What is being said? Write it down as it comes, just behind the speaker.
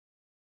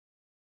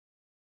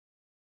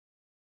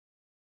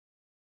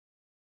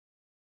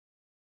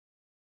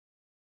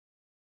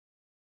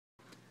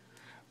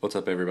What's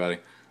up, everybody?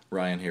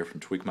 Ryan here from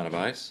Tweak My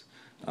Device.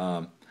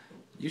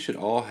 You should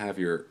all have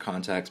your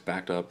contacts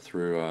backed up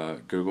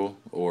through Google,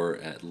 or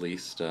at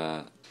least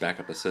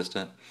Backup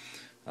Assistant.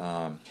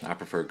 I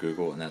prefer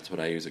Google, and that's what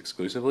I use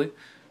exclusively.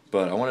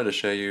 But I wanted to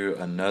show you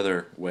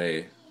another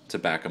way to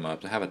back them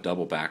up, to have a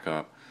double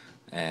backup,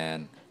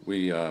 and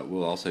we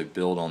will also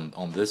build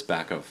on this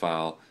backup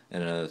file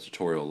in another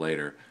tutorial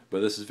later. But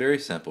this is very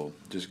simple.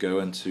 Just go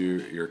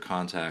into your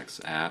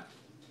Contacts app,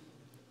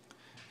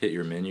 hit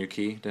your menu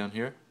key down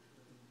here.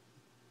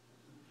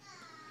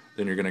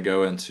 Then you're going to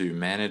go into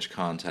Manage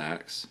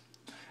Contacts,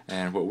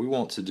 and what we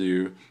want to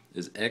do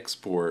is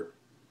export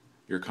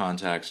your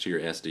contacts to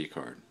your SD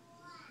card.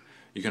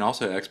 You can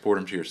also export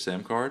them to your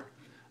SIM card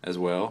as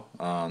well,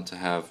 to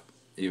have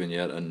even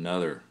yet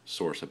another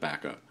source of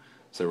backup.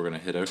 So we're going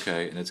to hit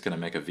OK, and it's going to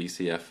make a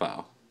VCF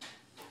file.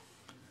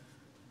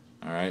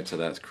 Alright, so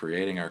that's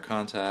creating our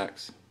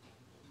contacts.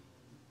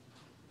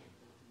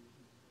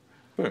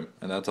 Boom,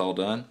 and that's all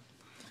done.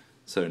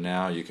 So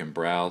now you can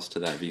browse to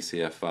that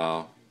VCF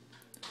file,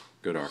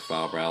 go to our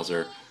file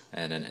browser,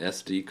 and an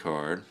SD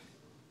card.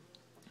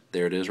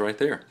 There it is right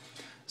there.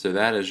 So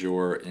that is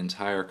your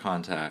entire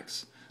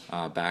contacts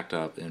backed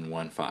up in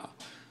one file.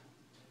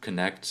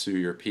 Connect to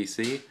your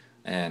PC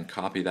and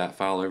copy that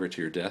file over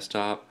to your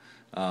desktop.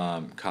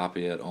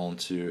 Copy it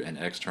onto an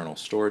external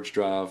storage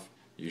drive.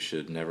 You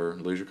should never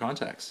lose your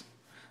contacts.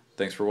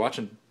 Thanks for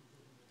watching.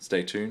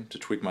 Stay tuned to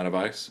Tweak My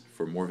Device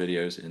for more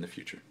videos in the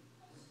future.